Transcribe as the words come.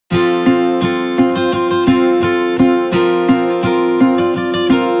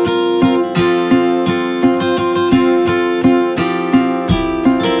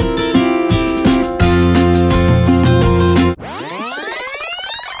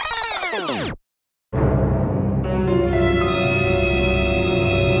Waste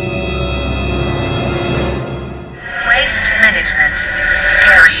management is a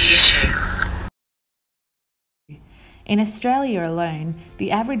scary issue. In Australia alone,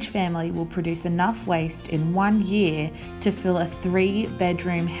 the average family will produce enough waste in 1 year to fill a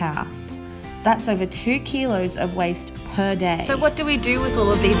 3-bedroom house. That's over 2 kilos of waste per day. So what do we do with all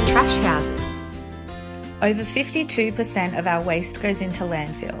of these trash houses? Over 52% of our waste goes into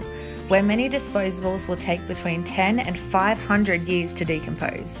landfill, where many disposables will take between 10 and 500 years to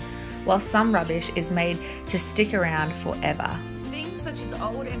decompose, while some rubbish is made to stick around forever. Things such as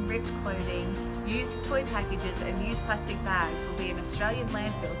old and ripped clothing, used toy packages and used plastic bags will be in Australian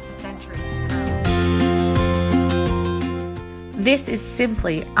landfills for centuries to come. This is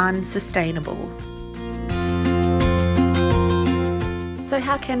simply unsustainable. So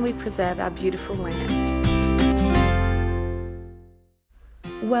how can we preserve our beautiful land?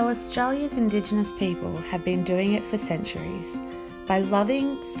 Well, Australia's Indigenous people have been doing it for centuries. By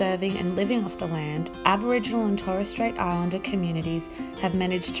loving, serving and living off the land, Aboriginal and Torres Strait Islander communities have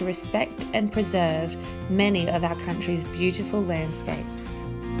managed to respect and preserve many of our country's beautiful landscapes.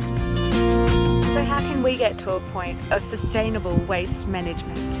 So how can we get to a point of sustainable waste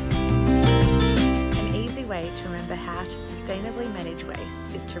management? An easy way to remember how to sustainably manage waste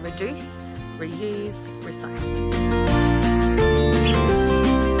is to reduce, reuse, recycle.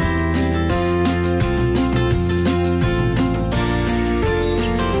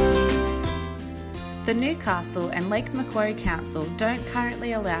 The Newcastle and Lake Macquarie Council don't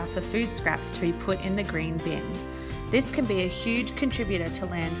currently allow for food scraps to be put in the green bin. This can be a huge contributor to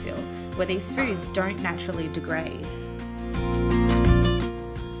landfill, where these foods don't naturally degrade.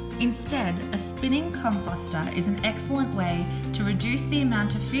 Instead, a spinning composter is an excellent way to reduce the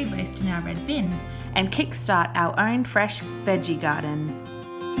amount of food waste in our red bin and kickstart our own fresh veggie garden.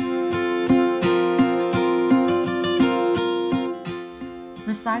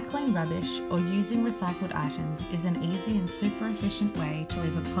 Recycling rubbish or using recycled items is an easy and super efficient way to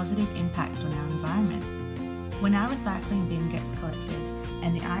leave a positive impact on our environment. When our recycling bin gets collected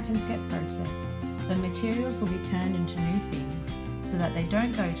and the items get processed, the materials will be turned into new things so that they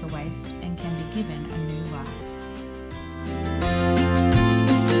don't go to waste and can be given a new life.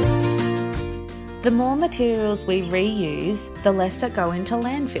 The more materials we reuse, the less that go into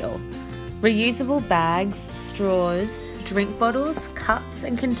landfill. Reusable bags, straws, drink bottles, cups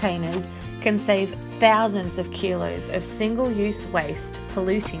and containers can save thousands of kilos of single-use waste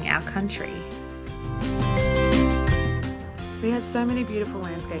polluting our country. We have so many beautiful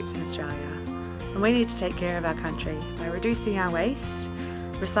landscapes in Australia, and we need to take care of our country by reducing our waste,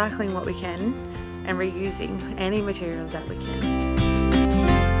 recycling what we can, and reusing any materials that we can.